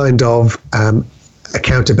some kind of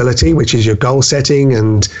accountability, which is your goal setting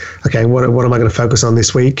and, okay, what am I going to focus on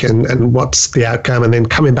this week and what's the outcome? And then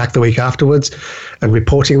coming back the week afterwards and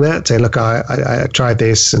reporting that, saying, look, I tried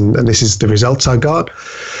this and this is the results I got.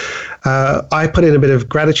 I put in a bit of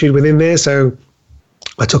gratitude within there. So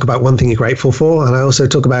I talk about one thing you're grateful for, and I also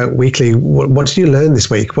talk about weekly, what did you learn this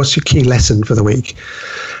week? What's your key lesson for the week?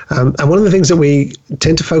 And one of the things that we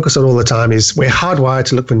tend to focus on all the time is we're hardwired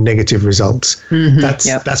to look for negative results. Mm-hmm,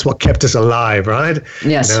 that's what kept us alive, right?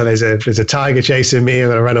 Yes. There's a tiger chasing me, I'm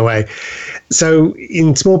going to run away. So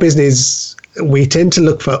in small business, we tend to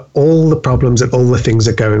look for all the problems and all the things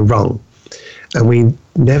that are going wrong. And we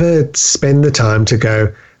never spend the time to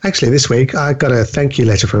go, actually, this week I got a thank you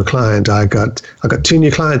letter from a client. I got 2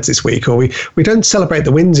 new clients this week. Or we don't celebrate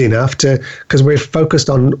the wins enough because we're focused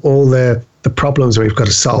on all the problems we've got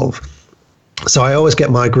to solve. So I always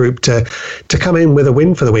get my group to come in with a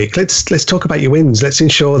win for the week. Let's talk about your wins. Let's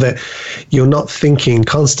ensure that you're not thinking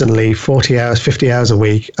constantly 40 hours, 50 hours a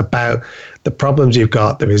week about the problems you've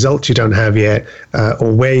got, the results you don't have yet,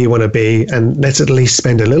 or where you want to be. And let's at least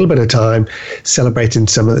spend a little bit of time celebrating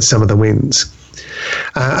some of the wins.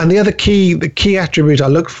 And the key attribute I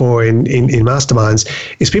look for in masterminds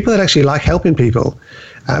is people that actually like helping people,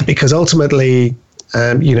 because ultimately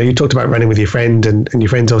You talked about running with your friend, and your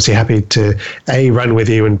friend's obviously happy to A, run with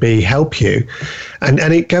you, and B, help you. And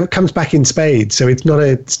it comes back in spades. So it's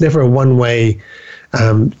never a one-way,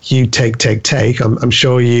 you take. I'm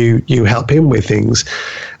sure you help him with things.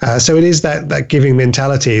 So it is that giving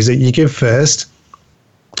mentality, is that you give first.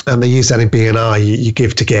 And they use that in BNI, you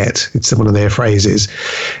give to get. It's one of their phrases,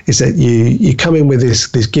 is that you come in with this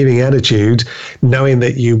giving attitude, knowing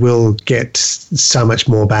that you will get so much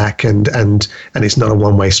more back, and it's not a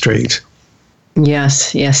one-way street.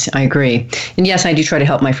 Yes, I agree. And yes, I do try to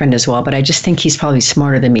help my friend as well, but I just think he's probably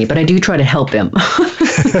smarter than me, but I do try to help him.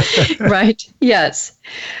 Right? Yes.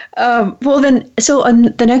 Well, then, so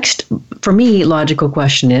the next, for me, logical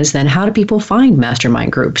question is then, how do people find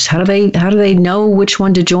mastermind groups? How do they know which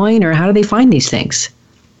one to join, or how do they find these things?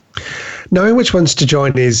 Knowing which ones to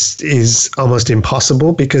join is almost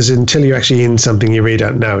impossible, because until you're actually in something, you really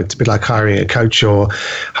don't know. It's a bit like hiring a coach or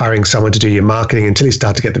hiring someone to do your marketing. Until you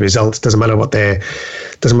start to get the results, doesn't matter what their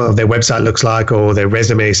website looks like or their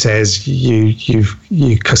resume says. You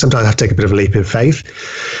sometimes have to take a bit of a leap of faith.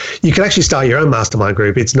 You can actually start your own mastermind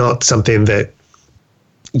group. It's not something that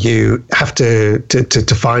you have to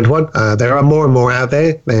find one. There are more and more out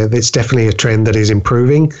there. It's definitely a trend that is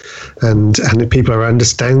improving, and people are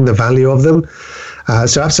understanding the value of them.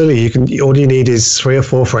 So absolutely, all you need is 3 or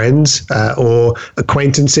 4 friends or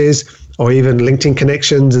acquaintances, or even LinkedIn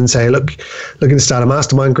connections, and say, looking to start a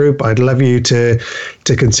mastermind group. I'd love you to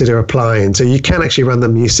consider applying. So you can actually run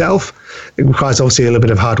them yourself. It requires obviously a little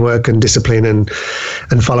bit of hard work and discipline and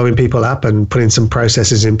following people up and putting some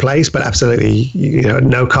processes in place. But absolutely, at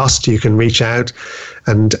no cost, you can reach out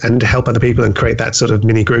and help other people and create that sort of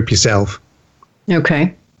mini group yourself.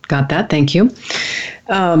 Okay, got that. Thank you.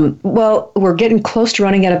 Well, we're getting close to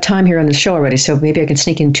running out of time here on the show already, so maybe I can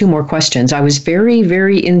sneak in 2 more questions. I was very,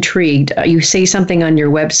 very intrigued. You say something on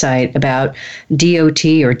your website about DOT,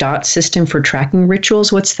 or DOT system for tracking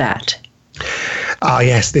rituals. What's that?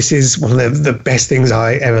 Yes, this is one of the best things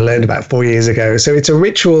I ever learned about 4 years ago. So it's a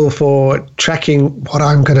ritual for tracking what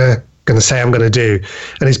I'm going to say I'm going to do.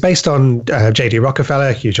 And it's based on J.D.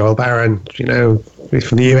 Rockefeller, huge oil baron,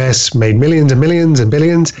 from the US, made millions and millions and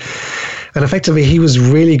billions. And effectively, he was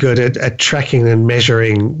really good at tracking and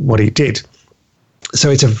measuring what he did. So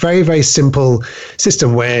it's a very, very simple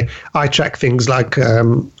system where I track things like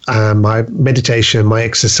my meditation, my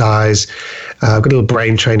exercise. I've got a little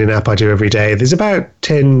brain training app I do every day. There's about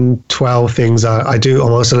 10, 12 things I do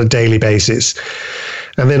almost on a daily basis.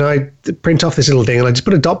 And then I print off this little thing and I just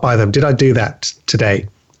put a dot by them. Did I do that today?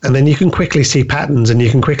 And then you can quickly see patterns, and you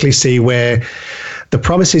can quickly see where the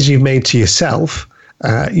promises you've made to yourself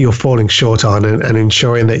you're falling short on, and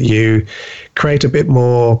ensuring that you create a bit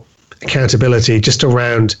more accountability just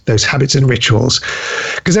around those habits and rituals.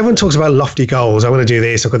 Because everyone talks about lofty goals. I want to do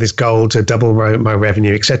this. I've got this goal to double my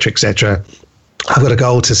revenue, et cetera, et cetera. I've got a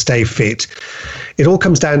goal to stay fit. It all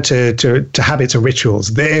comes down to habits and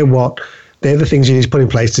rituals. They're the things you need to put in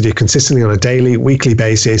place to do consistently on a daily, weekly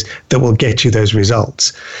basis that will get you those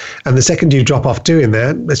results. And the second you drop off doing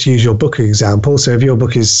that, let's use your book example. So if your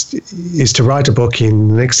book is to write a book in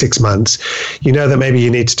the next 6 months, you know that maybe you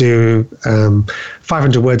need to do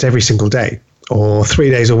 500 words every single day, or 3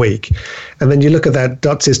 days a week. And then you look at that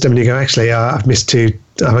dot system and you go, actually, I've missed 2.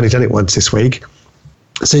 I've only done it once this week.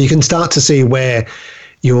 So you can start to see where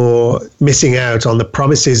you're missing out on the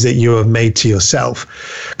promises that you have made to yourself,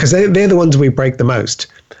 because they're the ones we break the most.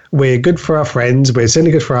 We're good for our friends, we're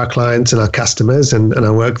certainly good for our clients and our customers and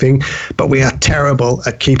our work thing, but we are terrible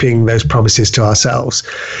at keeping those promises to ourselves.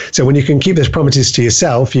 So when you can keep those promises to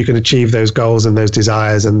yourself, you can achieve those goals and those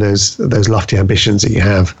desires and those lofty ambitions that you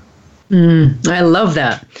have. I love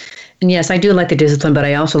that. And yes, I do like the discipline, but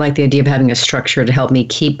I also like the idea of having a structure to help me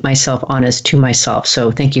keep myself honest to myself. So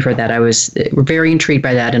thank you for that. I was very intrigued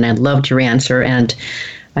by that, and I loved your answer, and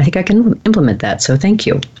I think I can implement that. So thank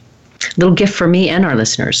you. Little gift for me and our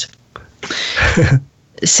listeners.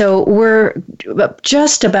 So we're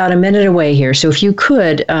just about a minute away here. So if you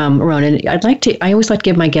could, Ronan, I always like to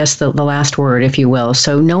give my guests the last word, if you will.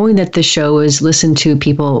 So knowing that the show is listened to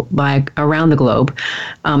people around the globe,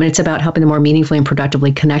 and it's about helping them more meaningfully and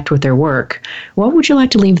productively connect with their work, what would you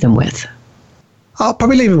like to leave them with? I'll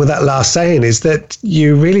probably leave it with that last saying, is that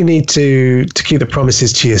you really need to keep the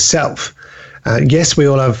promises to yourself. Yes, we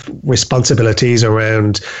all have responsibilities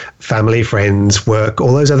around family, friends, work,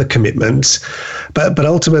 all those other commitments. But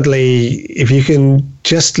ultimately, if you can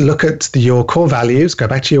just look at your core values, go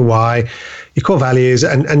back to your why, your core values,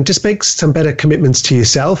 and just make some better commitments to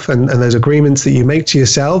yourself and those agreements that you make to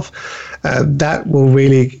yourself, that will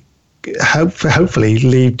really hopefully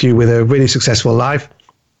lead you with a really successful life.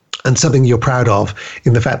 and something you're proud of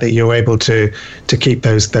in the fact that you're able to keep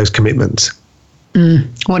those commitments.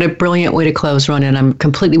 What a brilliant way to close, Ronan. I'm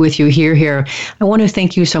completely with you here. I want to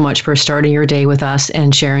thank you so much for starting your day with us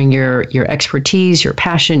and sharing your expertise, your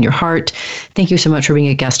passion, your heart. Thank you so much for being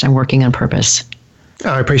a guest on Working on Purpose.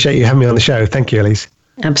 I appreciate you having me on the show. Thank you, Elise.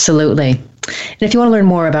 Absolutely. And if you want to learn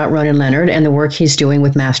more about Ronan Leonard and the work he's doing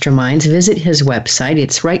with masterminds, visit his website.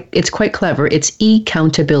 It's quite clever. It's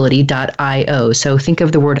ecountability.io. So think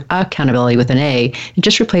of the word accountability with an A and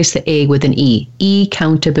just replace the A with an E.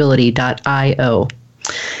 ecountability.io.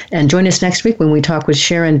 And join us next week when we talk with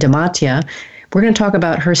Sharon Dematia. We're going to talk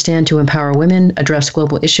about her stand to empower women, address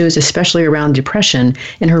global issues, especially around depression,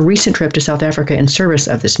 and her recent trip to South Africa in service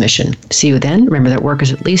of this mission. See you then. Remember that work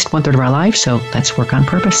is at least 1/3 of our life, so let's work on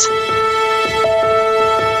purpose.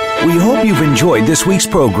 We hope you've enjoyed this week's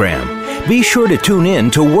program. Be sure to tune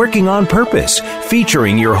in to Working on Purpose,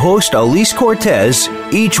 featuring your host, Elise Cortez,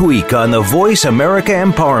 each week on the Voice America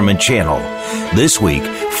Empowerment Channel. This week,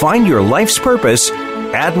 find your life's purpose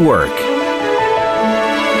at work.